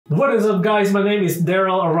What is up guys, my name is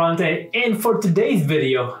Daryl Arante and for today's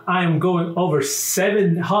video, I am going over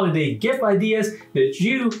 7 holiday gift ideas that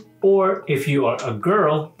you, or if you are a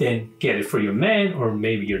girl, then get it for your man or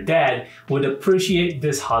maybe your dad, would appreciate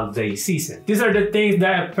this holiday season. These are the things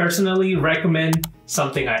that I personally recommend,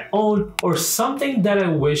 something I own, or something that I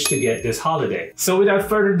wish to get this holiday. So without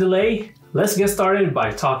further delay, let's get started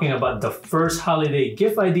by talking about the first holiday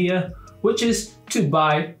gift idea, which is to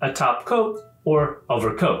buy a top coat or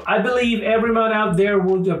overcoat. I believe everyone out there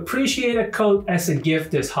would appreciate a coat as a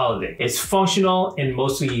gift this holiday. It's functional and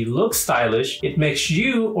mostly looks stylish. It makes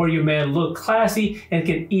you or your man look classy and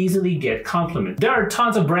can easily get compliments. There are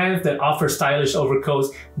tons of brands that offer stylish overcoats,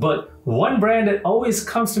 but one brand that always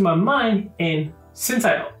comes to my mind, and since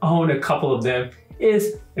I own a couple of them,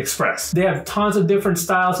 is Express. They have tons of different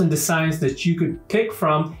styles and designs that you could pick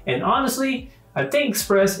from, and honestly, I think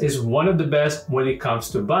Express is one of the best when it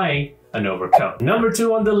comes to buying an overcoat. Number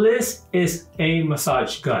 2 on the list is a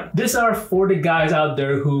massage gun. These are for the guys out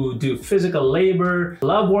there who do physical labor,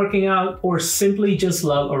 love working out, or simply just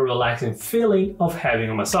love a relaxing feeling of having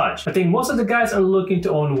a massage. I think most of the guys are looking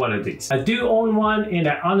to own one of these. I do own one and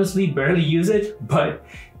I honestly barely use it, but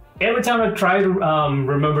every time I try to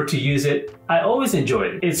remember to use it, I always enjoy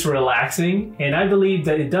it. It's relaxing and I believe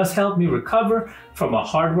that it does help me recover from a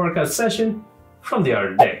hard workout session from the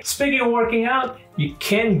other day. Speaking of working out, you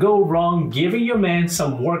can't go wrong giving your man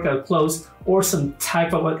some workout clothes or some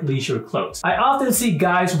type of athleisure clothes. I often see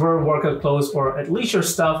guys wear workout clothes or athleisure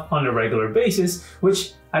stuff on a regular basis,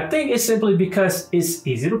 which I think is simply because it's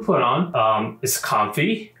easy to put on, it's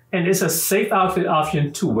comfy, and it's a safe outfit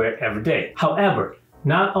option to wear every day. However,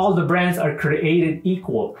 not all the brands are created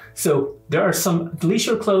equal. So there are some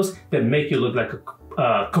athleisure clothes that make you look like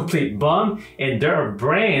a complete bum, and there are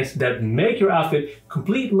brands that make your outfit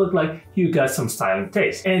complete look like you got some styling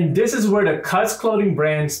taste. And this is where the Cuts clothing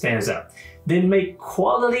brand stands out. They make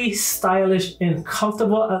quality, stylish, and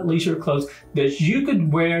comfortable athleisure clothes that you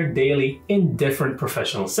could wear daily in different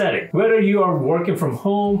professional settings. Whether you are working from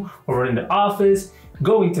home or in the office,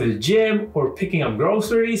 going to the gym, or picking up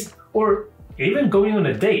groceries, or even going on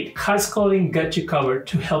a date, Cuts clothing got you covered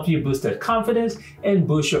to help you boost that confidence and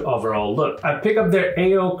boost your overall look. I picked up their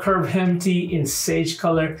AO Curve Hem Tee in sage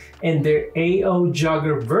color and their AO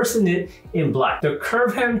Jogger Versinit in black. The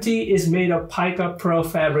Curve Hem Tee is made of Pica Pro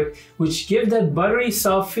fabric, which gives that buttery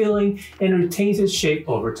soft feeling and retains its shape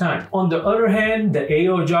over time. On the other hand, the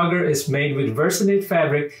AO Jogger is made with Versinit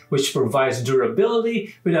fabric, which provides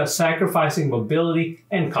durability without sacrificing mobility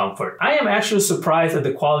and comfort. I am actually surprised at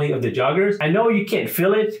the quality of the joggers. I know you can't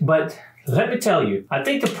feel it, but let me tell you, I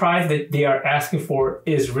think the price that they are asking for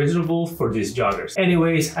is reasonable for these joggers.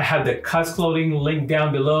 Anyways, I have the Cuts clothing link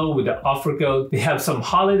down below with the offer code. They have some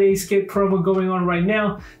holiday skip promo going on right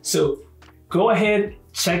now, so go ahead,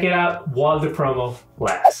 check it out while the promo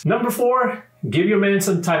lasts. Number 4, give your man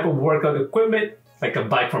some type of workout equipment like a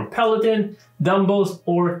bike from Peloton, dumbbells,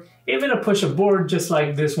 or even a push-up board just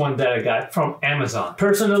like this one that I got from Amazon.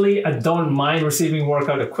 Personally, I don't mind receiving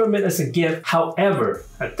workout equipment as a gift. However,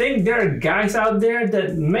 I think there are guys out there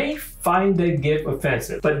that may find the gift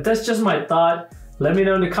offensive, but that's just my thought. Let me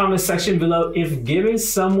know in the comment section below if giving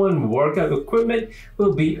someone workout equipment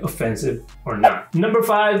will be offensive or not. Number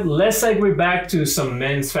 5, let's segue back to some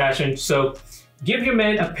men's fashion. So give your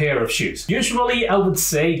man a pair of shoes. Usually I would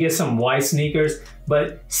say get some white sneakers,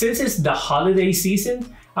 but since it's the holiday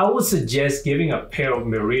season, I would suggest giving a pair of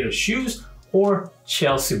Merino shoes or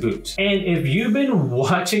Chelsea boots. And if you've been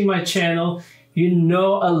watching my channel, you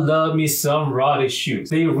know I love me some Roddick shoes.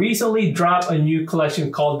 They recently dropped a new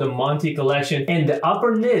collection called the Monty Collection, and the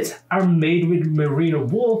upper knits are made with merino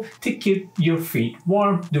wool to keep your feet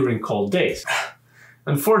warm during cold days.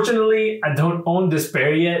 Unfortunately, I don't own this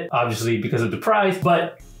pair yet, obviously because of the price,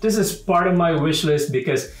 but this is part of my wish list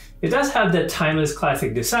because it does have that timeless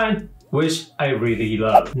classic design, which I really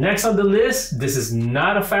love. Next on the list, this is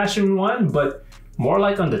not a fashion one, but more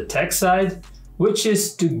like on the tech side, which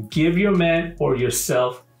is to give your man or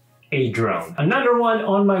yourself a drone. Another one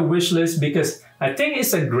on my wish list because I think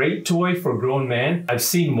it's a great toy for grown men. I've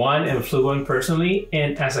seen one and flew one personally,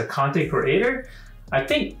 and as a content creator, I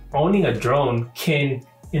think owning a drone can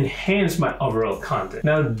enhance my overall content.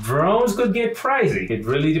 Now, drones could get pricey. It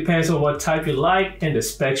really depends on what type you like and the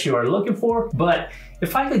specs you are looking for, but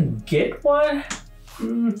if I could get one,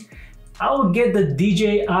 I would get the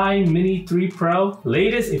DJI Mini 3 Pro.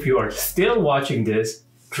 Ladies, if you are still watching this,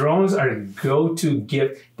 drones are a go-to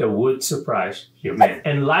gift that would surprise your man.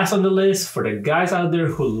 And last on the list, for the guys out there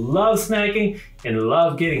who love snacking and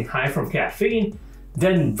love getting high from caffeine,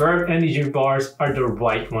 then Verb energy bars are the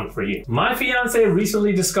right one for you. My fiance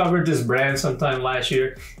recently discovered this brand sometime last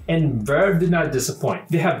year, and Verb did not disappoint.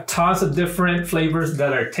 They have tons of different flavors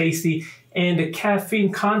that are tasty, and the caffeine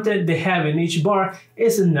content they have in each bar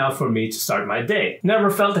is enough for me to start my day. Never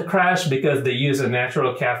felt a crash because they use a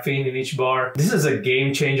natural caffeine in each bar. This is a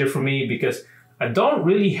game changer for me because I don't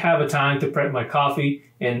really have a time to prep my coffee,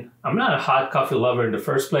 and I'm not a hot coffee lover in the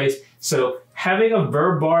first place, so having a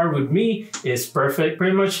Verb bar with me is perfect,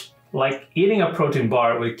 pretty much like eating a protein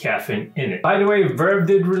bar with caffeine in it. By the way, Verb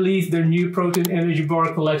did release their new protein energy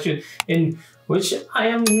bar collection, in which I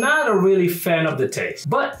am not a really fan of the taste,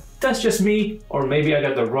 but that's just me, or maybe I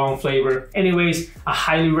got the wrong flavor. Anyways, I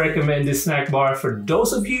highly recommend this snack bar for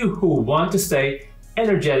those of you who want to stay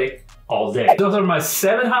energetic all day. Those are my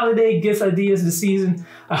 7 holiday gift ideas this season.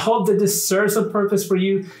 I hope that this serves a purpose for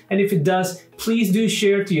you, and if it does, please do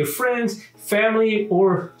share to your friends, family,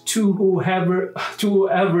 or to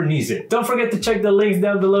whoever needs it. Don't forget to check the links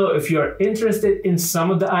down below if you're interested in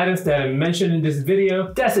some of the items that I mentioned in this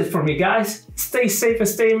video. That's it for me, guys. Stay safe and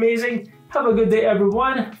stay amazing. Have a good day,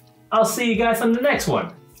 everyone. I'll see you guys on the next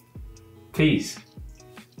one. Peace.